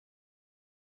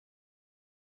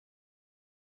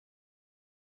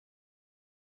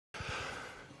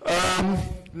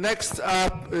Next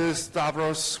up is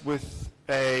Stavros with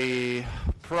a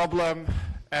problem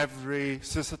every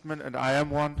sysadmin, and I am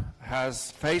one,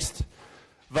 has faced: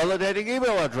 validating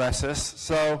email addresses.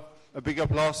 So a big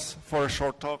applause for a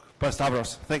short talk by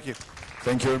Stavros. Thank you.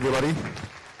 Thank you, everybody.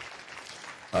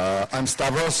 I'm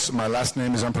Stavros. My last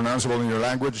name is unpronounceable in your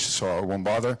language, so I won't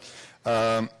bother.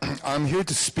 I'm here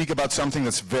to speak about something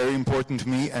that's very important to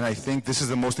me, and I think this is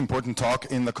the most important talk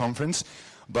in the conference.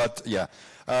 But yeah,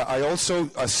 I also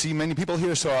see many people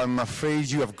here, so I'm afraid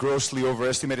you have grossly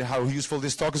overestimated how useful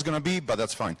this talk is going to be, but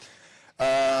that's fine.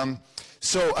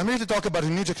 So I'm here to talk about a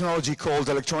new technology called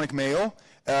electronic mail.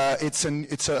 It's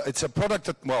a product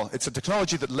that, well, it's a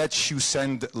technology that lets you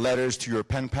send letters to your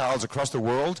pen pals across the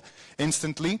world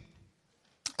instantly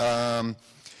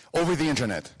over the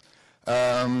internet.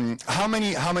 How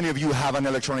many of you have an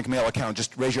electronic mail account?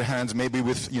 Just raise your hands, maybe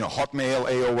with, Hotmail,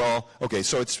 AOL. Okay,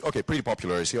 so it's, okay, pretty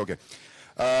popular, I see, okay.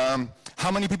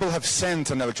 How many people have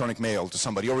sent an electronic mail to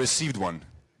somebody or received one?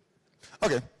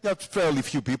 Okay, that's fairly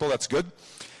few people, that's good.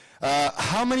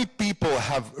 How many people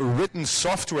have written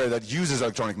software that uses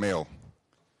electronic mail?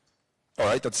 All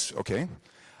right, that's okay.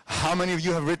 How many of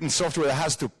you have written software that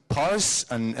has to parse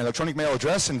an electronic mail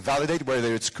address and validate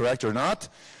whether it's correct or not?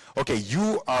 Okay,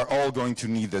 you are all going to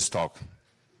need this talk.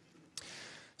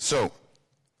 So,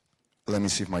 let me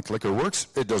see if my clicker works.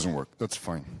 It doesn't work, that's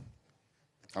fine.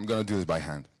 I'm going to do this by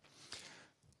hand.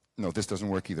 No, this doesn't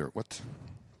work either. What?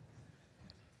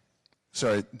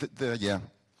 Sorry, yeah.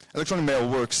 Electronic mail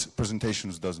works,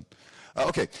 presentations doesn't.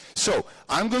 Okay, so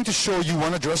I'm going to show you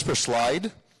one address per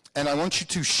slide, and I want you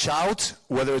to shout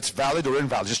whether it's valid or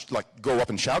invalid. Just like go up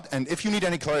and shout, and if you need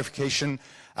any clarification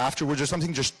afterwards or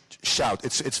something, just shout.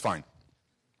 It's fine.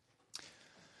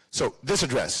 So this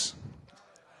address,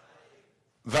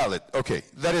 valid. Okay,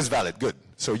 that is valid. Good.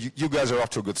 So you guys are off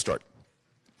to a good start.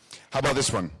 How about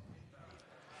this one?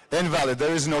 Invalid.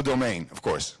 There is no domain, of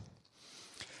course.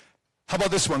 How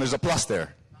about this one? There's a plus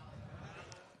there.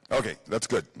 Okay, that's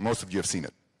good. Most of you have seen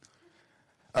it.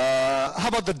 How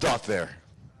about the dot there?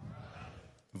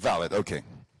 Valid, okay.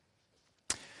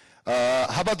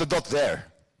 How about the dot there?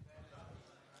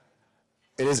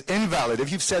 It is invalid.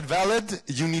 If you've said valid,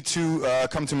 you need to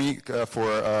come to me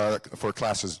for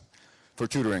classes, for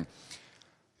tutoring.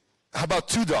 How about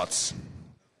two dots?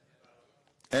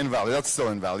 Invalid, that's still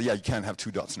invalid. Yeah, you can't have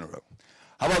two dots in a row.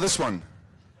 How about this one?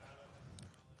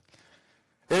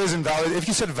 It is invalid. If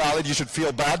you said valid, you should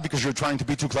feel bad because you're trying to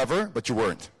be too clever, but you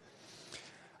weren't.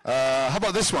 How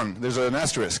about this one? There's an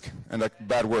asterisk and a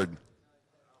bad word.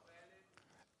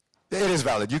 It is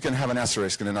valid. You can have an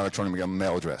asterisk in an electronic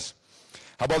mail address.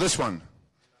 How about this one?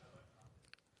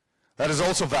 That is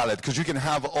also valid because you can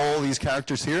have all these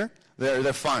characters here.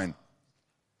 They're fine.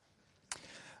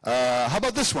 How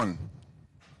about this one?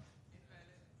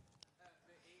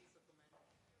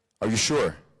 Are you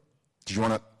sure? Do you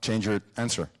want to change your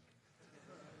answer?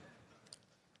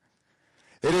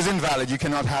 It is invalid. You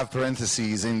cannot have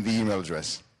parentheses in the email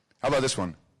address. How about this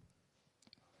one?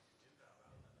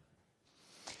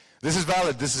 This is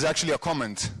valid. This is actually a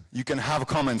comment. You can have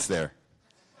comments there.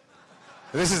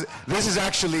 This is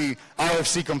actually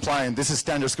RFC compliant. This is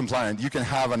standards compliant. You can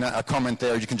have a comment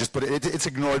there. You can just put it. It's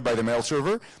ignored by the mail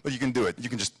server, but you can do it. You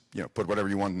can just put whatever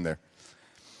you want in there.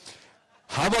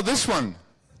 How about this one?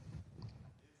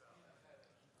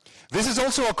 This is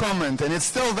also a comment, and it's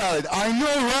still valid. I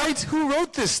know, right? Who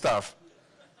wrote this stuff?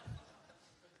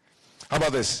 How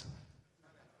about this?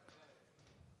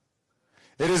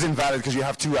 It is invalid because you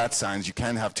have two @ signs. You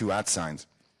can't have two @ signs.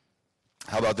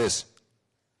 How about this?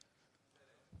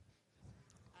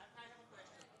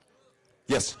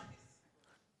 Yes?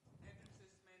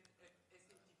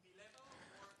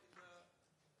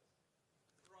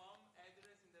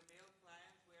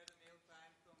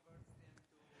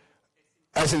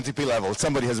 SMTP level.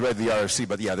 Somebody has read the RFC,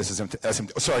 but yeah, this is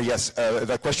SMTP. Sorry, yes,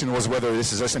 the question was whether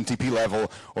this is SMTP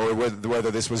level or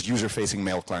whether this was user-facing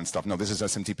mail client stuff. No, this is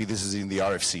SMTP. This is in the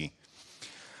RFC.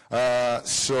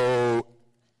 So,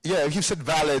 yeah, if you said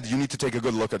valid, you need to take a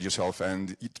good look at yourself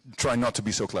and try not to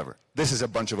be so clever. This is a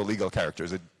bunch of illegal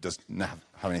characters. It does not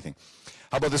have anything.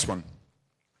 How about this one?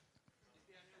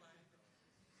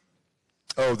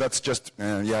 Oh, that's just,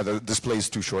 yeah, the display is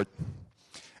too short.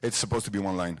 It's supposed to be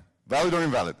one line. Valid or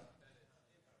invalid?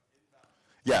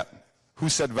 Yeah. Who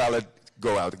said valid?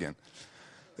 Go out again.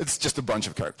 It's just a bunch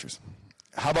of characters.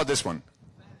 How about this one?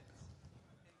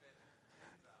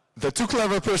 The too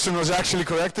clever person was actually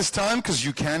correct this time because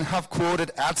you can have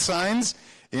quoted @ signs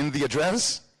in the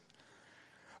address.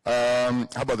 How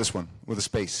about this one with a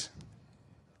space?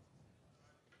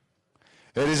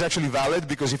 It is actually valid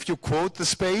because if you quote the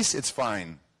space, it's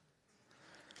fine.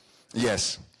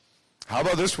 Yes. How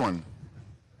about this one?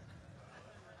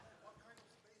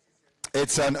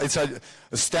 It's a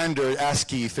standard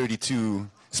ASCII 32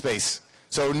 space.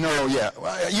 So no, yeah.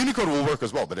 Unicode will work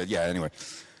as well, but yeah, anyway.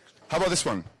 How about this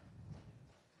one?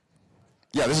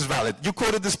 Yeah, this is valid. You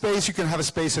quoted the space, you can have a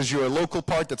space as your local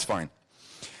part, that's fine.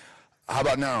 How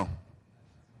about now?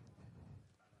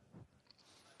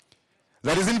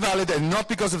 That is invalid, and not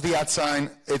because of the @ sign,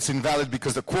 it's invalid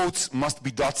because the quotes must be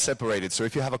dot separated. So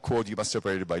if you have a quote, you must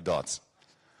separate it by dots.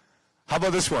 How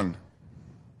about this one?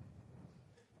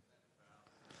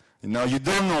 Now you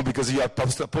don't know because you have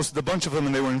posted a bunch of them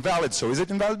and they were invalid. So is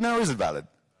it invalid now or is it valid?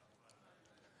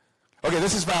 Okay,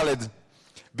 this is valid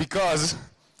because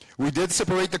we did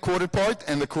separate the quoted part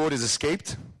and the quote is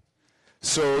escaped.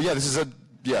 So yeah, this is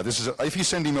a, if you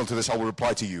send email to this, I will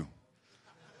reply to you.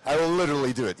 I will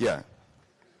literally do it, yeah.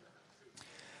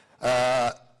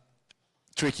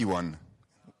 Tricky one.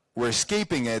 We're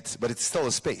escaping it, but it's still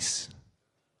a space.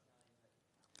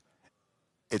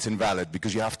 It's invalid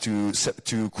because you have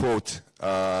to quote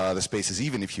the spaces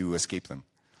even if you escape them.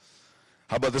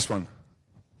 How about this one?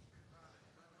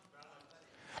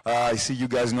 I see you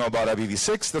guys know about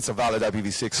IPv6. That's a valid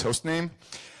IPv6 host name.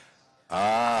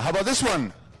 How about this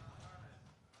one?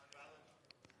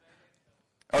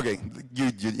 Okay,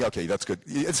 okay, that's good.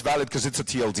 It's valid because it's a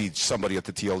TLD. Somebody at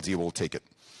the TLD will take it.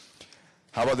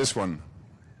 How about this one?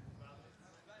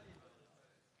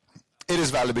 It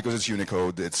is valid because it's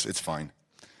Unicode. It's fine.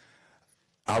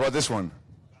 How about this one?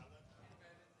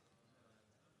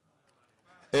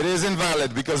 It is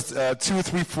invalid because 2,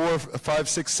 3, 4, 5,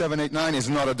 6, 7, 8, 9 is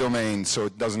not a domain, so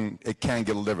it can't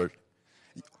get delivered.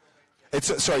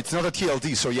 Sorry, it's not a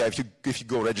TLD. So yeah, if you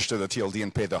go register the TLD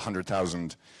and pay the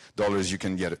 $100,000, you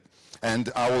can get it. And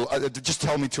I will just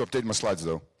tell me to update my slides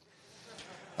though.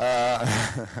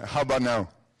 How about now?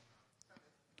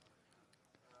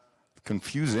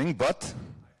 Confusing, but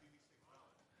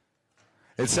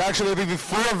it's actually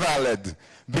IPv4 valid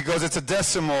because it's a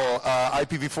decimal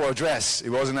IPv4 address. It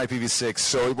wasn't IPv6,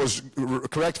 so it was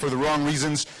correct for the wrong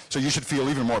reasons. So you should feel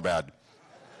even more bad.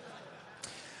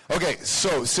 Okay,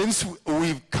 so since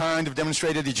we've kind of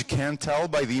demonstrated that you can tell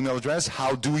by the email address,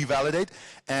 how do we validate?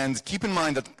 And keep in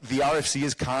mind that the RFC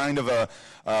is kind of a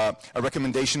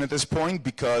recommendation at this point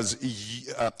because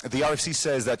the RFC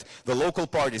says that the local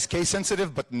part is case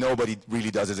sensitive, but nobody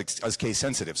really does it as case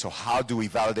sensitive. So how do we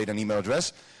validate an email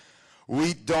address?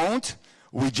 We don't.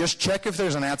 We just check if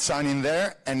there's an @ sign in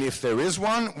there, and if there is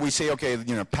one, we say, okay,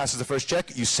 passes the first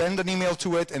check, you send an email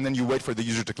to it, and then you wait for the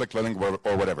user to click the link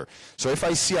or whatever. So if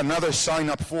I see another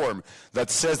sign-up form that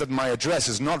says that my address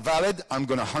is not valid, I'm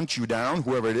going to hunt you down,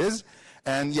 whoever it is,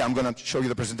 and yeah, I'm going to show you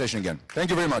the presentation again. Thank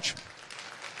you very much.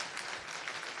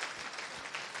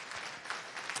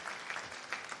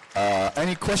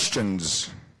 Any questions?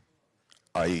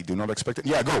 I do not expect it.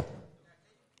 Yeah, go.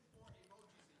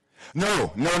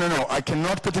 No. I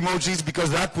cannot put emojis because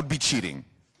that would be cheating.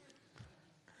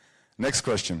 Next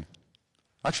question.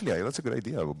 Actually, that's a good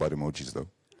idea about emojis, though.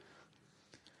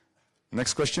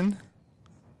 Next question.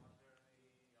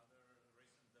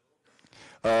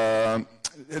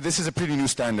 This is a pretty new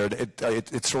standard.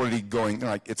 It's already going,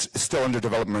 it's still under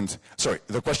development. Sorry,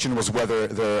 the question was whether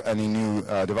there are any new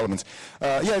developments.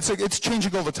 Yeah, it's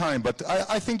changing all the time, but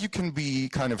I think you can be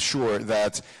kind of sure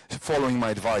that following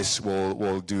my advice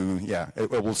will do, yeah, it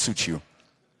will suit you.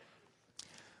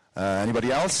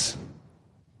 Anybody else?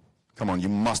 Come on, you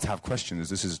must have questions.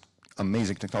 This is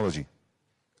amazing technology.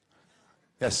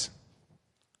 Yes?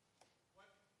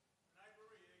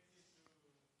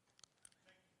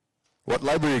 What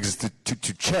library exists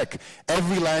to check?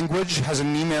 Every language has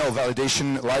an email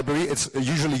validation library. It's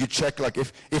usually you check like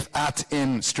if @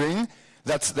 in string,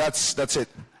 that's it.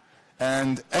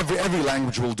 And every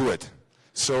language will do it.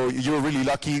 So you're really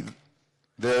lucky.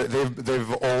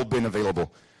 They've all been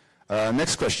available.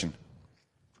 Next question.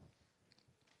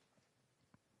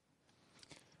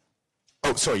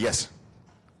 Oh, sorry, yes.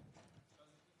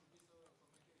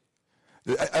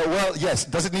 Well, yes.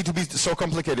 Does it need to be so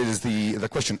complicated is the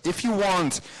question. If you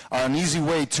want an easy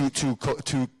way to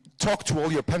talk to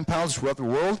all your pen pals throughout the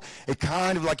world, it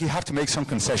kind of like you have to make some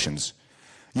concessions.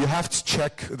 You have to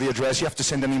check the address. You have to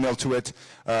send an email to it.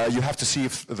 You have to see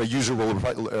if the user will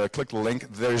click the link.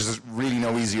 There's really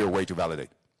no easier way to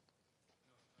validate.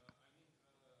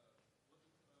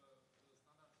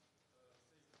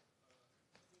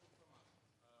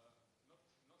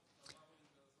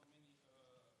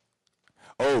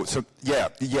 Oh, so yeah,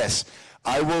 yes.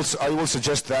 I will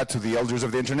suggest that to the elders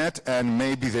of the internet, and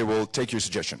maybe they will take your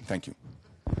suggestion. Thank you.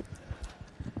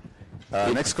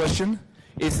 Next question.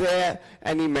 Is there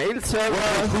any mail server?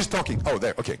 Well, who's talking? Oh,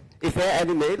 there. Okay. Is there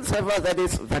any mail server that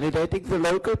is validating the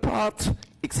local part,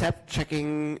 except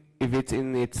checking if it's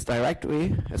in its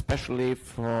directory, especially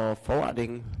for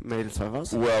forwarding mail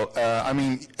servers? Well, I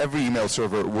mean, every email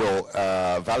server will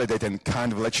validate and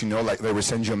kind of let you know, like they will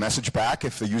send you a message back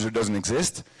if the user doesn't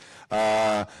exist.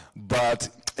 But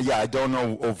yeah, I don't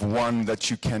know of one that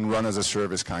you can run as a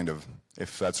service, kind of,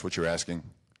 if that's what you're asking.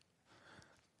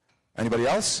 Anybody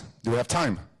else? Do we have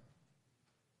time?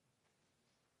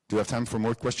 Do we have time for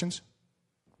more questions?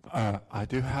 I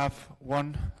do have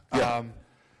one. Yeah.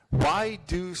 Why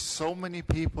do so many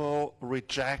people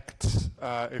reject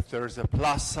if there's a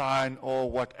plus sign or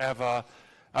whatever?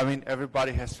 I mean,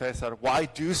 everybody has faced that. Why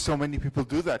do so many people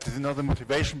do that? Is there no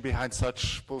motivation behind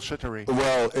such bullshittery?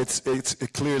 Well, it's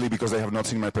clearly because they have not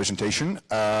seen my presentation,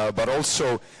 but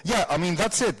also, yeah, I mean,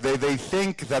 that's it. They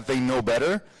think that they know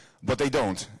better, but they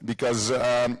don't, because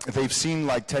they've seen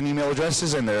like 10 email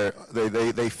addresses and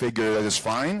they figure that it's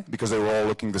fine because they were all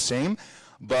looking the same.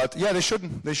 But yeah, they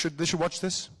shouldn't. They should watch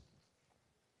this.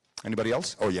 Anybody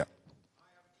else? Oh yeah.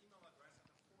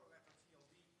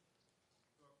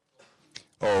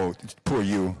 Oh, poor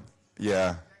you.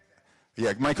 Yeah.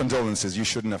 Yeah, my condolences. You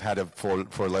shouldn't have had a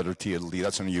four-letter TLD.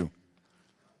 That's on you.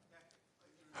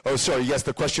 Oh, sorry. Yes,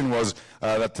 the question was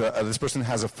that this person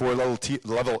has a four-letter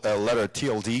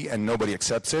TLD and nobody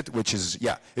accepts it, which is,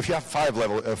 yeah, if you have five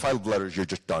letters, you're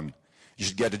just done. You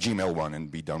should get a Gmail one and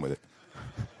be done with it.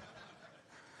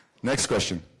 Next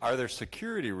question. Are there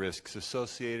security risks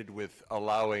associated with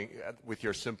allowing, with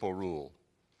your simple rule?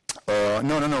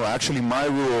 No. Actually, my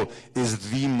rule is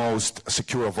the most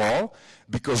secure of all,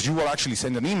 because you will actually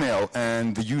send an email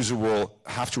and the user will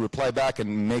have to reply back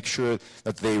and make sure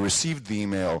that they received the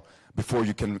email before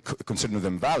you can consider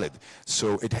them valid.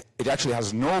 So it actually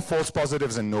has no false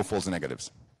positives and no false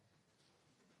negatives.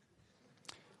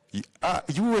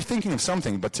 You were thinking of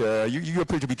something, but you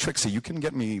appear to be tricksy. You can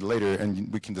get me later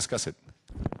and we can discuss it.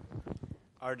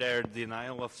 Are there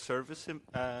denial of service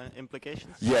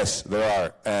implications? Yes, there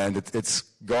are. And it's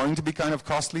going to be kind of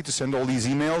costly to send all these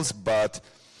emails, but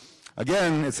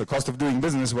again, it's the cost of doing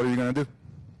business. What are you going to do?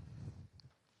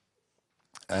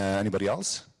 Anybody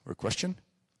else? Or a question?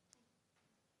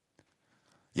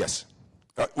 Yes.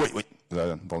 Wait.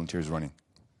 The volunteer is running.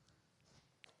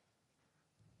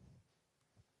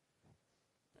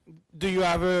 Do you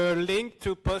have a link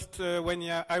to post when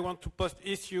I want to post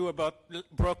issue about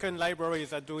broken libraries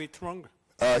that do it wrong?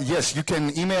 Yes, you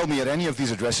can email me at any of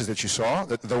these addresses that you saw,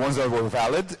 the ones that were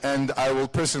valid, and I will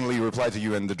personally reply to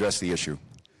you and address the issue.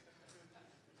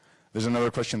 There's another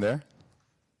question there.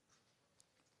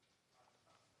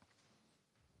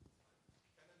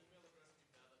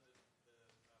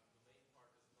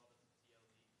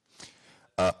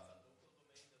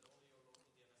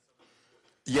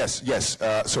 Yes.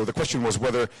 So the question was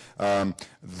whether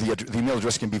the email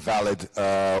address can be valid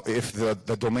if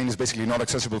the domain is basically not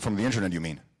accessible from the internet, you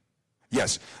mean?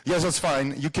 Yes, that's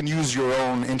fine. You can use your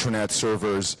own internet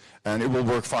servers and it will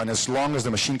work fine. As long as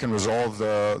the machine can resolve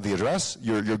the address,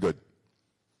 you're good.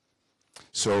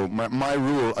 So my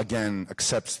rule, again,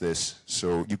 accepts this.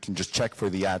 So you can just check for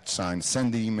the @ sign,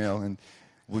 send the email, and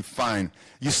we'll be fine.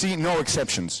 You see, no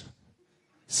exceptions.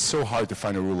 It's so hard to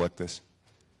find a rule like this.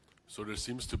 So there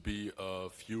seems to be a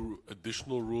few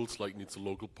additional rules, like needs a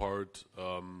local part.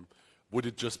 Would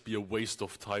it just be a waste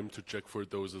of time to check for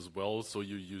those as well? So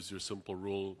you use your simple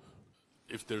rule,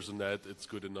 if there's a net, it's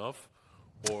good enough?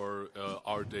 Or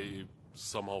are they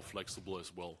somehow flexible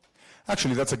as well?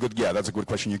 Actually, that's a good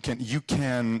question. You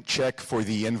can check for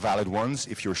the invalid ones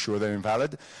if you're sure they're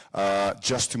invalid,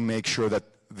 just to make sure that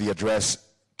the address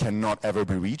cannot ever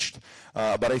be reached.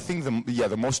 But I think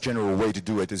the most general way to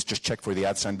do it is just check for the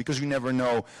 @ sign, because you never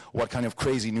know what kind of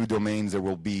crazy new domains there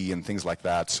will be and things like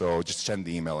that. So just send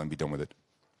the email and be done with it.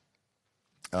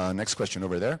 Next question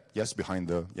over there. Yes, behind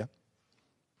the, yeah.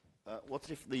 What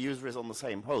if the user is on the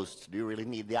same host? Do you really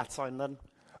need the @ sign then?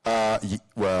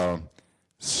 Well,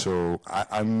 so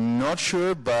I'm not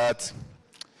sure, but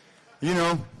you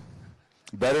know,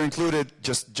 better include it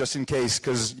just in case,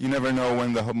 because you never know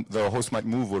when the host might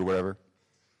move or whatever.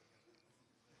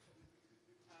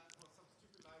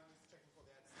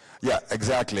 Yeah,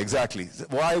 exactly.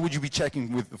 Why would you be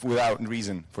checking without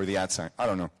reason for the @ sign? I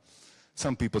don't know.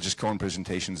 Some people just go on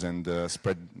presentations and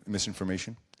spread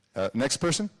misinformation. Next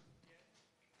person?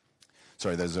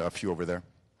 Sorry, there's a few over there.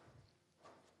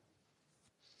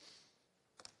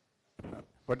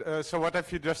 So what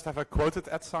if you just have a quoted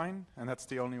 @ sign and that's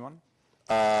the only one?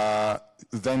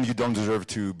 Then you don't deserve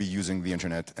to be using the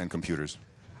internet and computers.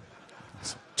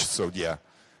 So yeah,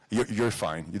 you're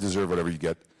fine. You deserve whatever you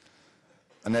get.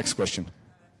 Next question.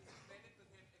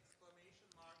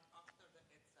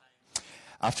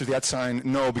 After the @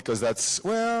 no, because that's,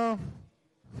 well,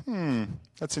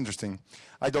 that's interesting.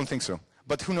 I don't think so.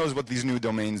 But who knows what these new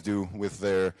domains do with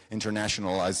their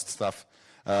internationalized stuff.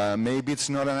 Maybe it's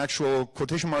not an actual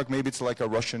quotation mark, maybe it's like a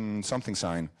Russian something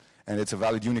sign, and it's a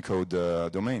valid Unicode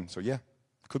domain. So yeah,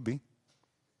 could be.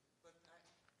 But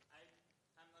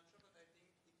I'm not sure, but I think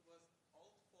it was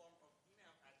old form of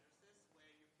email addresses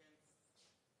where you can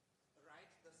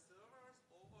write the servers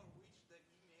over which the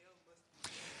email must be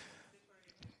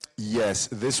separated. Yes,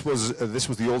 this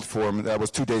was the old form. That was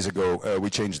 2 days ago. We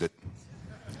changed it.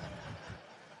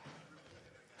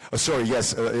 Sorry,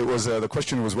 yes, it was, the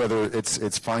question was whether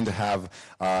it's fine to have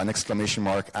an exclamation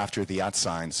mark after the @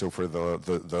 sign, so for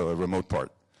the remote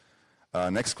part.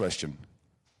 Next question.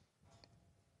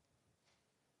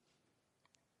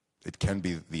 It can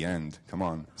be the end. Come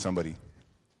on, somebody.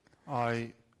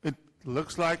 It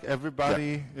looks like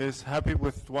everybody is happy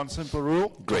with one simple rule.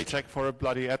 Great. Check for a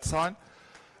bloody @ sign.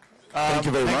 Thank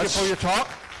you very much. Thank you for your talk.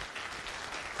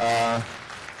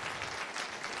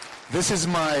 This is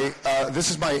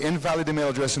my invalid email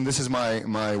address, and this is my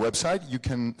website. You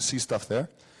can see stuff there.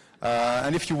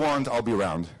 And if you want, I'll be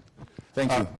around.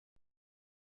 Thank you.